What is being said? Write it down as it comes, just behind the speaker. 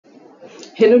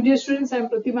Hello dear students, I am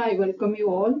Pratima. I welcome you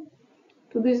all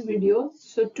to this video.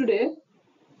 So today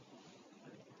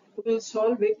we will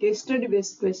solve a case study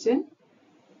based question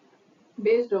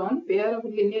based on pair of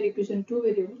linear equation 2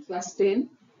 variables class 10.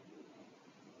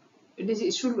 It is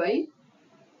issued by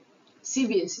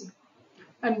Cbse,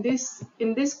 and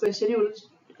in this question you will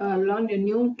learn a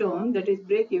new term, that is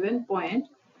break-even point.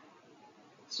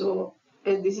 So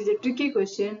as this is a tricky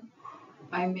question,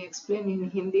 I may explain in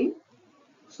Hindi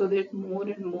so that more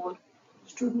and more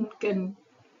students can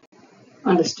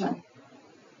understand.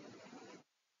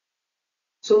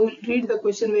 So we'll read the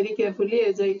question very carefully.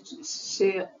 As I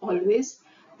say always,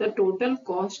 the total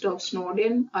cost of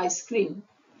Snowden ice cream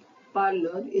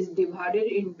parlour is divided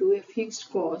into a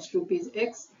fixed cost rupees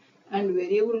X and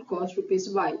variable cost rupees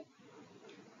Y.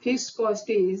 Fixed cost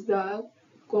is the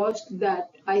cost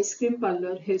that ice cream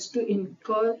parlour has to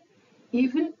incur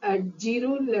even at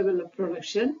zero level of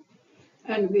production,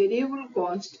 and variable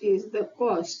cost is the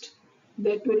cost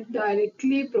that will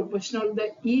directly proportional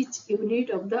to each unit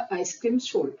of the ice cream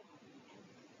sold.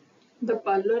 The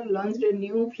parlour launched a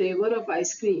new flavour of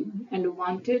ice cream and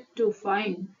wanted to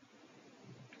find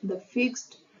the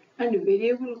fixed and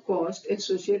variable cost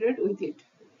associated with it.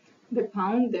 They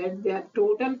found that their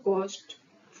total cost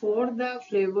for the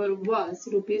flavour was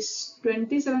rupees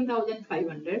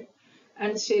 27,500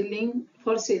 and selling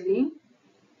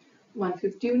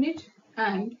 150 unit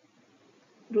and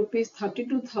rupees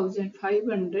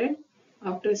 32,500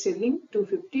 after selling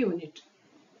 250 unit.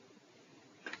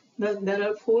 There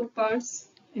are 4 parts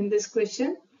in this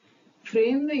question.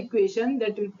 Frame the equation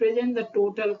that represent the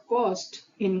total cost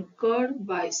incurred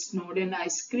by Snowden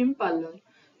ice cream parlour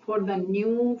for the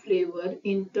new flavour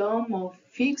in terms of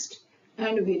fixed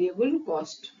and variable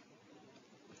cost.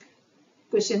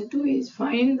 Question 2 is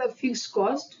find the fixed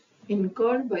cost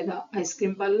incurred by the ice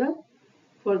cream parlour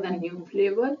for the new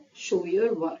flavour. Show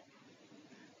your work.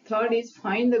 Third is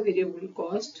find the variable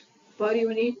cost per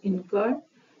unit incurred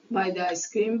by the ice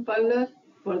cream parlour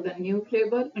for the new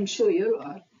flavour and show your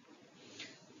work.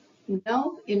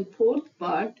 Now in fourth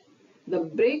part, the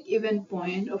break-even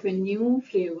point of a new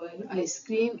flavour ice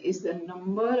cream is the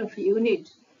number of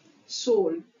units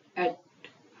sold at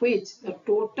which the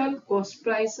total cost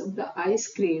price of the ice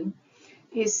cream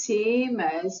is same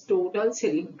as total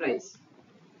selling price.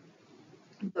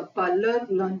 The parlour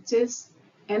launches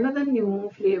another new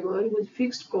flavour whose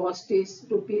fixed cost is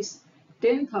rupees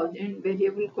 10,000,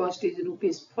 variable cost is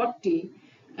rupees 40,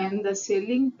 and the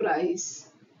selling price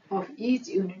of each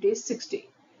unit is 60.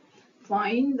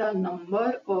 Find the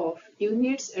number of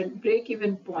units at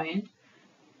break-even point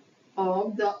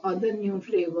of the other new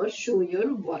flavor. Show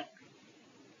your work.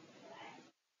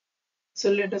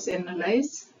 So let us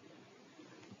analyze.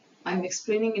 I am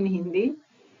explaining in Hindi.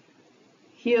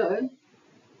 Here,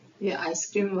 ये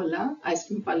ice cream वाला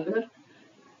ice cream parlour,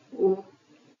 वो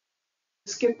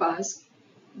उसके पास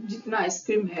जितना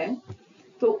ice cream है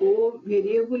तो वो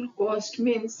variable cost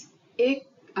means एक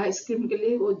ice cream के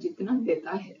लिए वो जितना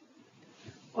देता है,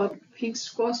 और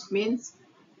फिक्स्ड कॉस्ट मीन्स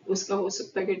उसका हो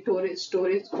सकता है कि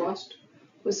स्टोरेज कॉस्ट,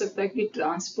 हो सकता है कि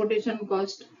ट्रांसपोर्टेशन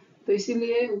कॉस्ट. तो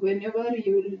इसीलिए whenever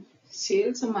you will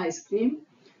sell some ice cream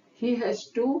he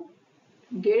has to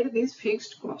get this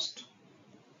fixed cost.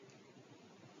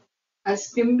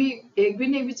 Ice cream भी एक भी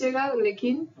नहीं बेचेगा,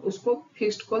 लेकिन उसको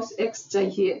फिक्स्ड कॉस्ट एक्स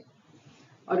चाहिए,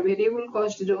 और वेरिएबल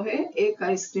कॉस्ट जो है एक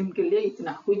आइसक्रीम के लिए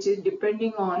इतना, which is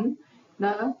depending on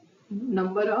the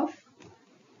number of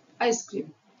ice cream.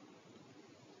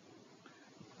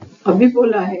 अभी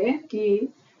बोला है कि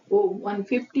वो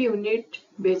 150 यूनिट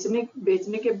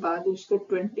बेचने के बाद उसको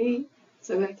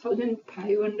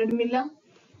 27,500 मिला,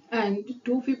 एंड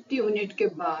 250 यूनिट के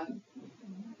बाद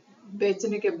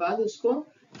बेचने के बाद उसको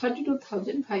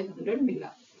 32,500 मिला.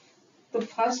 तो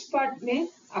फर्स्ट पार्ट में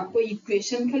आपको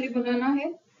इक्वेशन खाली बनाना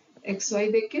है एक्स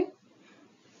वाई देके,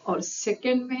 और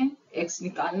सेकेंड में एक्स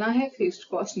निकालना है, फिक्स्ड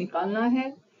कॉस्ट निकालना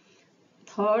है.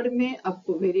 थर्ड में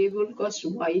आपको वेरिएबल कॉस्ट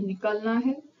वाई निकालना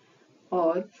है,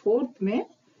 और फोर्थ में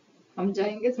हम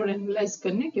जाएंगे थोड़ा एनालाइज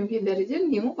करने, क्योंकि there is a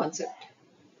new concept.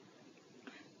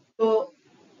 तो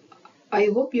I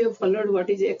hope you have followed what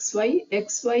is x Y.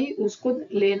 X Y उसको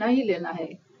लेना ही लेना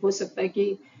है. हो सकता है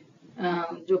कि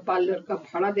जो पार्लर का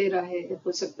भाड़ा दे रहा है,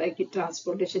 हो सकता है कि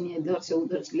ट्रांसपोर्टेशन इधर से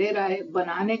उधर से ले रहा है,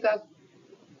 बनाने का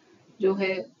जो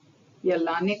है या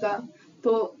लाने का.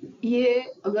 तो ये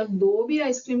अगर 2 भी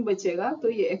आइसक्रीम बेचेगा तो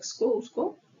ये एक्स को उसको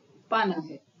पाना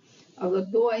है. अगर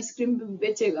 2 आइसक्रीम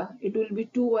बेचेगा इट विल बी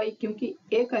 2y, क्योंकि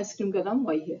एक आइसक्रीम का दाम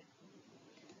y है.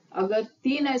 अगर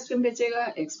 3 आइसक्रीम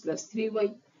बेचेगा x प्लस 3y.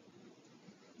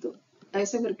 तो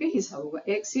ऐसा करके हिसाब होगा.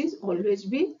 x is always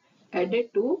be added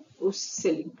to उस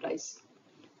सेलिंग प्राइस.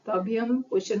 तो अभी हम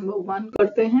क्वेश्चन नंबर 1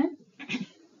 करते हैं.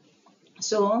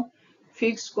 So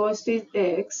fixed cost is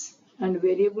X and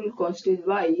variable cost is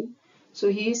Y. So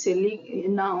he is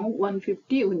selling now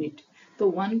 150 unit.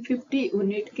 तो 150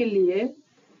 यूनिट के लिए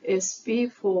SP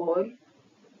for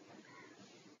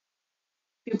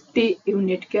 50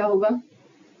 यूनिट क्या होगा?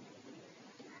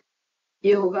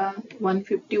 ये होगा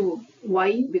 150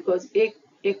 Y बिकॉज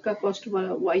एक का कॉस्ट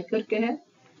Y करके है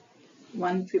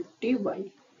 150 Y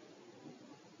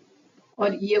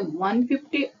और ये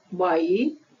 150 Y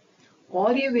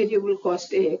और ये वेरिएबल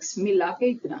कॉस्ट X मिला के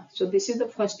इतना. So this is the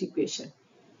first equation.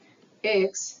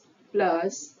 X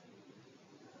plus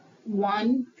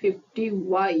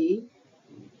 150Y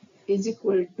is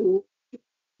equal to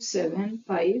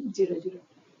 7500.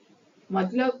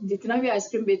 मतलब जितना भी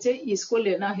आइसक्रीम बेचे इसको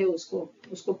लेना है,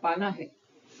 उसको पाना है.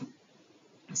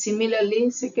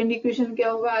 सिमिलरली सेकेंड इक्वेशन क्या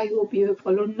होगा? I hope you have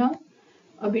followed now.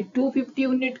 अभी 250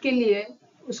 यूनिट के लिए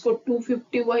उसको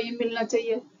 250Y मिलना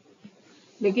चाहिए,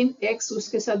 लेकिन X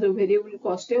उसके साथ जो वेरिएबल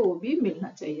कॉस्ट है वो भी मिलना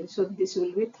चाहिए. So this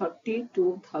will be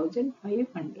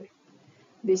 32,500.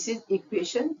 This is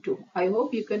equation 2. I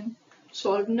hope you can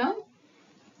solve now.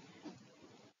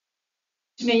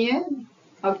 कुछ नहीं है,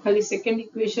 अब खाली सेकेंड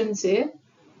इक्वेशन से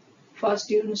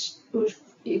फर्स्ट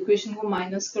इक्वेशन को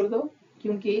माइनस कर दो,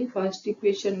 क्योंकि फर्स्ट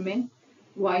इक्वेशन में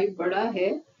y बड़ा है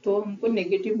तो हमको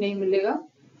नेगेटिव नहीं मिलेगा.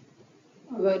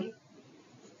 अगर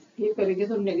ये करेंगे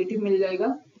तो नेगेटिव मिल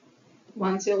जाएगा.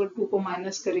 1 से अगर 2 को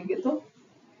माइनस करेंगे तो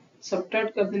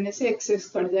सबट्रैक्ट कर देने से एक्स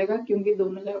कट जाएगा, क्योंकि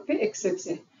दोनों जगह पे एक्स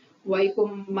है. y को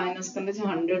माइनस करने से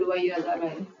 100y आ जा रहा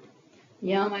है.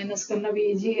 यहाँ माइनस करना भी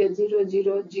इजी है. 0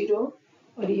 0 0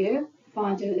 और ये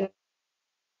 5000.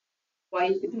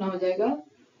 y कितना हो जाएगा?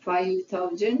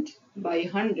 5000 by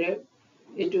 100.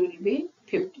 It will be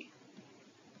 50.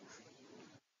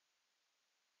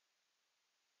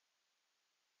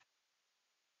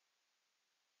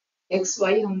 X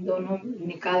Y हम दोनों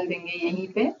निकाल देंगे यहीं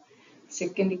पे.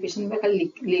 सेकेंड इक्वेशन में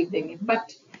लिख देंगे.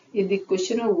 बट यदि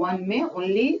क्वेश्चन 1 में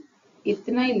ओनली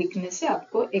इतना ही लिखने से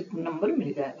आपको एक नंबर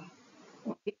मिल जाएगा.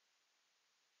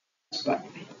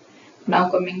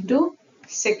 Now coming to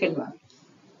second one.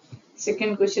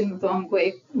 Second question में तो हमको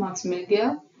 1 मार्क्स मिल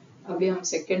गया. अभी हम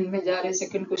सेकेंड में जा रहे हैं.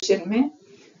 सेकेंड क्वेश्चन में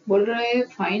बोल रहा है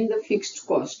find the fixed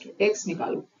cost. X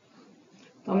निकालो.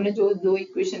 तो हमने जो दो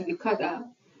इक्वेशन लिखा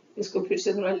था इसको फिर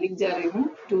से थोड़ा लिख जा रही हूँ.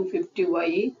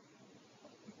 250y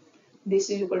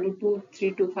this is equal to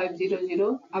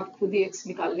 232,500. आप खुद ही x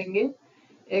निकाल लेंगे.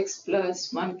 x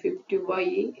plus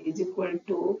 150y is equal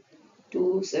to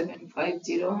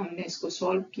 2750. हमने इसको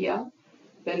सॉल्व किया.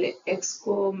 पहले x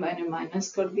को मैंने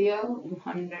माइनस कर दिया.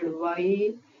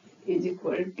 100y is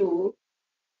equal to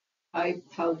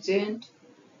 5000.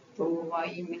 तो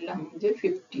y मिला मुझे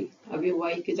 50. अभी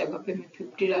y की जगह पे मैं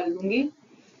 50 डाल दूंगी.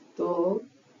 तो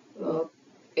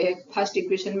एक फर्स्ट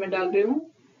इक्वेशन में डाल रही हूँ.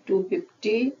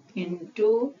 250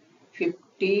 इंटू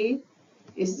 50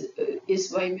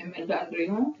 इस y में मैं डाल रही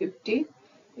हूँ 50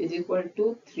 is equal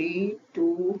to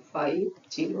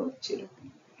 32500.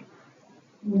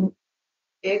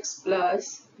 x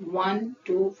plus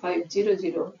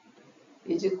 12500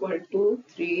 is equal to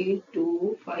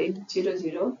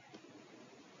 32500.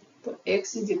 तो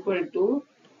x is equal to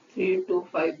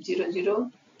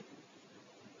 32500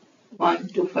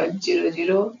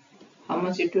 12500. How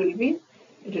much it will be?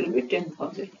 It will be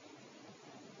 10,000.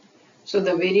 So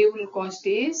the variable cost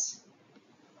is,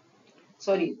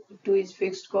 sorry, 2 is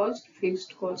fixed cost.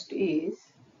 Fixed cost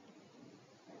is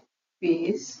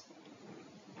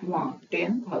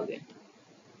 10,000.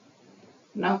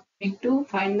 Now we need to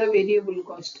find the variable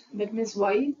cost. That means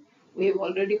y we have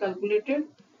already calculated.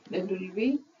 That will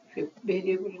be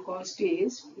variable cost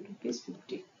is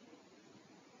 ₹50.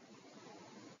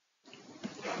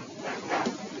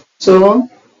 So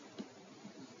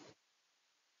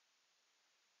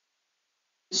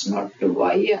it's not to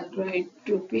y, I'll write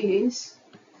rupees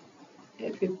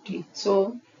 50.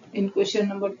 So in question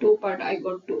number 2 part I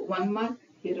got 1 mark.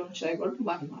 Here also I got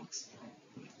 1 marks.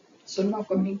 So now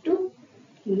coming to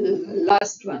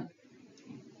last one.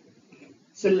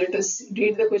 So let us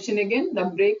read the question again. The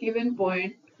break-even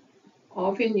point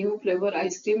of a new flavor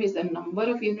ice cream is the number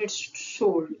of units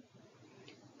sold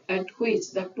at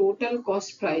which the total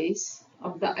cost price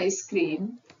of the ice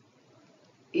cream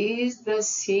is the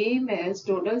same as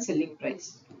total selling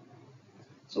price.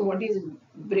 So what is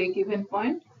break-even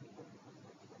point?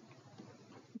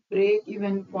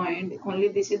 Break-even point, only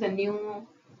this is a new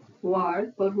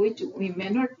word for which we may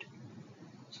not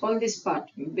solve this part.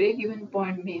 Break-even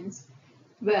point means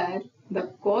where the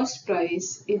cost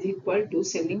price is equal to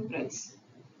selling price.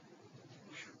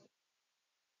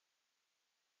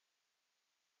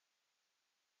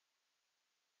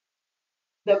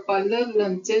 The parlour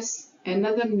launches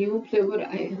another new flavor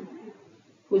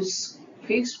whose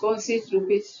fixed cost is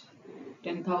rupees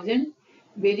 10,000.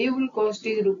 Variable cost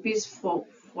is rupees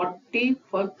 40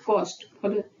 for cost.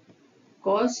 For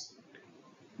cost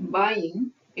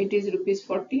buying, it is rupees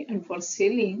 40, and for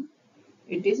selling,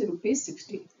 it is rupees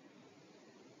 60.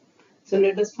 So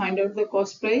let us find out the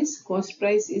cost price. Cost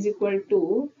price is equal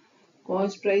to,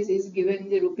 cost price is given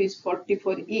the rupees 40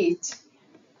 for each.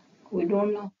 We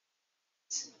don't know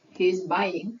he is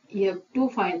buying. You have to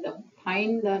find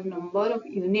the number of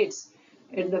units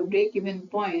at the break-even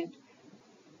point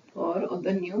for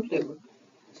the new flavor.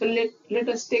 So let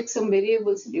us take some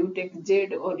variables. You take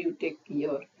Z or you take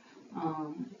your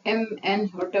M, N,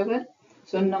 whatever.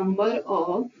 So number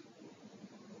of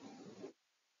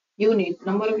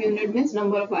unit means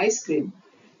number of ice cream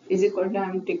is equal to, I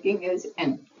am taking as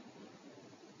N.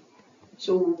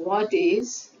 So what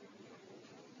is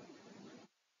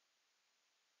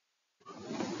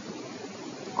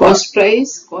cost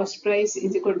price? Cost price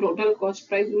is equal to, total cost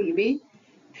price will be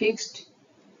fixed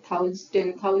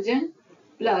 10,000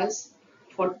 plus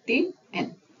 40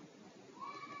 N.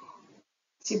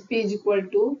 Cp is equal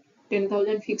to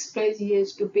 10,000 fixed price he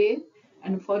has to pay,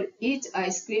 and for each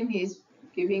ice cream he is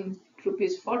giving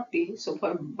rupees 40. So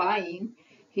for buying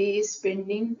he is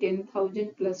spending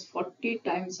 10,000 plus 40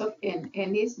 times of N.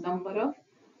 N is number of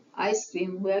ice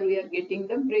cream where we are getting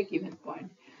the break-even point.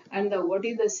 And what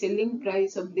is the selling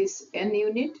price of this N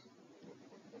unit?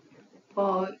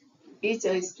 For each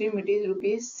ice cream it is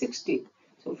rupees 60.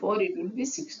 So for it will be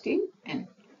 60 N.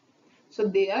 So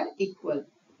they are equal.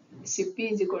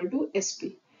 Cp is equal to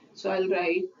Sp. So I'll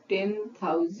write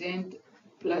 10,000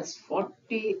 plus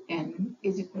 40 N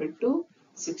is equal to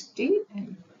 60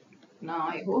 N. Now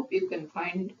I hope you can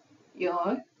find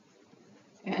your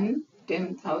N.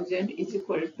 10,000 is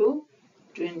equal to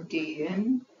 20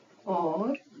 N,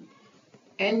 or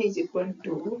N is equal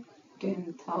to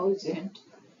 10,000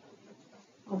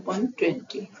 upon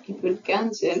 20. It will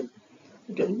cancel.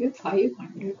 It will be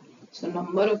 500. So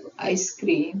number of ice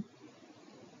cream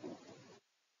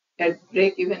at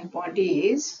break-even point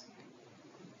is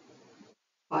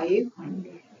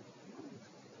 500.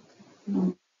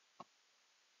 Number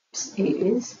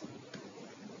is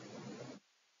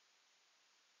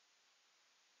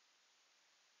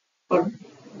for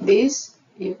this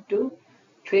you have to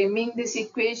framing this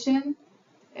equation.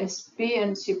 Sp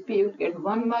and Cp you will get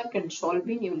 1 mark, and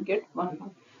solving you will get 1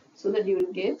 mark, so that you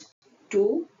will get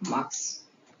 2 marks.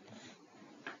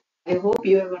 I hope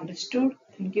you have understood.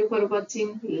 Thank you for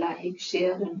watching. Like,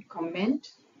 share and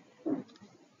comment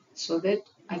so that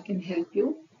I can help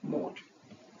you more.